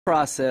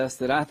process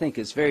that I think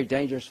is very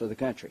dangerous for the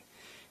country.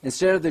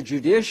 Instead of the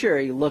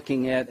judiciary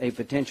looking at a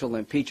potential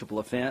impeachable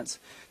offense,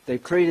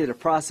 they've created a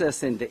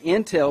process in the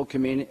Intel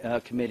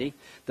Committee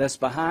that's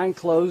behind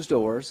closed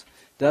doors,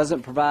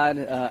 doesn't provide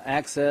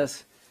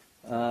access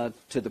to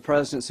the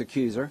president's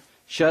accuser,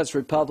 shuts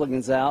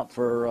Republicans out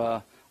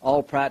for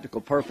all practical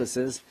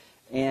purposes,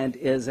 and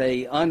is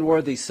an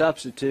unworthy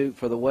substitute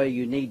for the way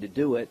you need to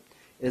do it,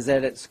 is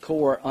at its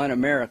core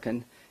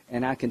un-American.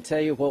 And I can tell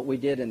you what we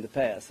did in the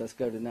past. Let's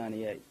go to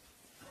 98.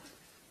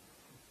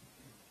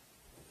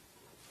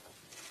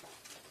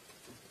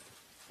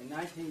 In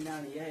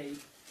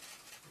 1998,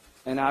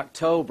 in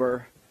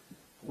October,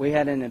 we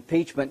had an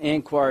impeachment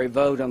inquiry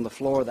vote on the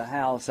floor of the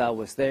House. I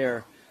was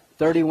there.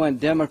 31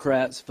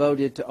 Democrats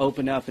voted to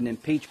open up an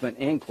impeachment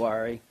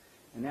inquiry.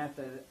 And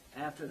after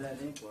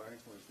that inquiry,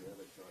 where's the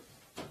other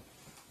chart?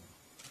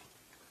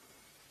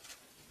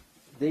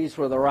 These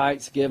were the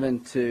rights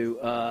given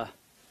to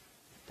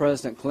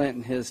President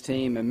Clinton, his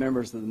team, and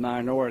members of the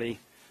minority.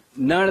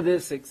 None of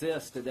this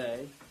exists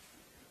today.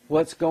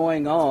 What's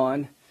going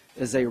on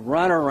is a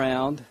run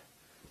around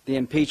the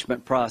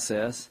impeachment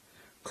process,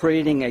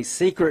 creating a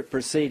secret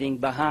proceeding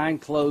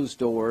behind closed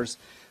doors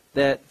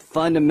that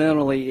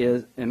fundamentally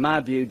is, in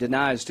my view,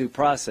 denies due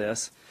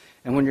process.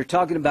 And when you're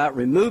talking about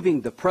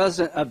removing the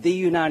President of the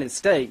United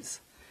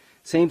States,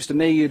 it seems to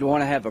me you'd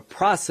want to have a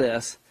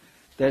process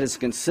that is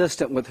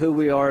consistent with who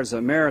we are as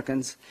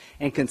Americans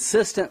and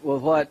consistent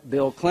with what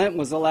Bill Clinton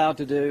was allowed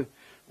to do,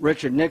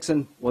 Richard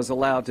Nixon was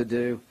allowed to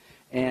do,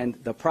 and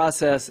the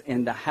process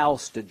in the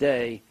House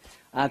today,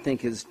 I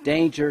think, is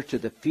danger to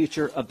the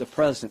future of the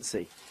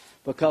presidency.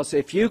 Because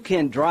if you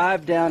can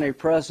drive down a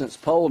president's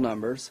poll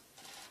numbers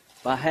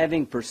by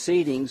having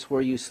proceedings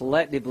where you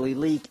selectively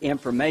leak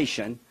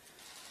information,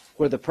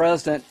 where the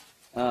president,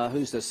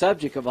 who's the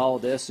subject of all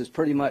this, is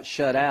pretty much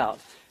shut out,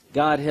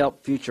 God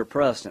help future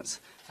presidents.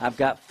 I've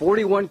got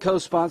 41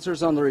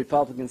 co-sponsors on the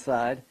Republican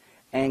side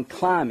and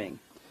climbing.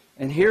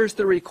 And here's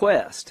the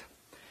request.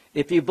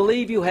 If you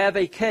believe you have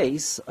a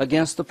case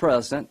against the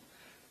president,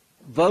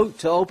 vote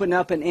to open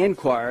up an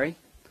inquiry,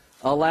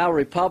 allow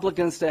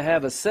Republicans to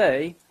have a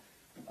say,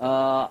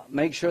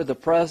 make sure the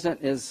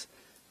president is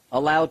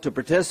allowed to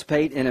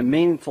participate in a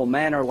meaningful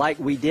manner like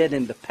we did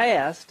in the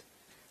past.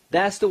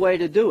 That's the way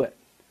to do it.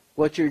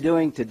 What you're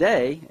doing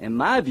today, in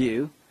my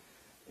view,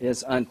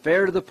 is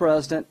unfair to the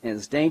president and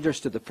is dangerous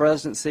to the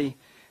presidency.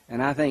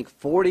 And I think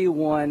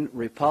 41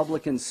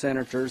 Republican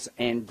senators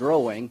and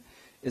growing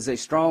is a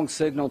strong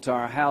signal to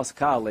our House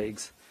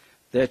colleagues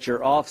that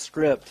you're off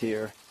script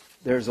here.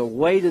 There's a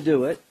way to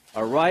do it,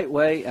 a right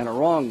way and a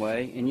wrong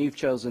way, and you've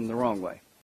chosen the wrong way.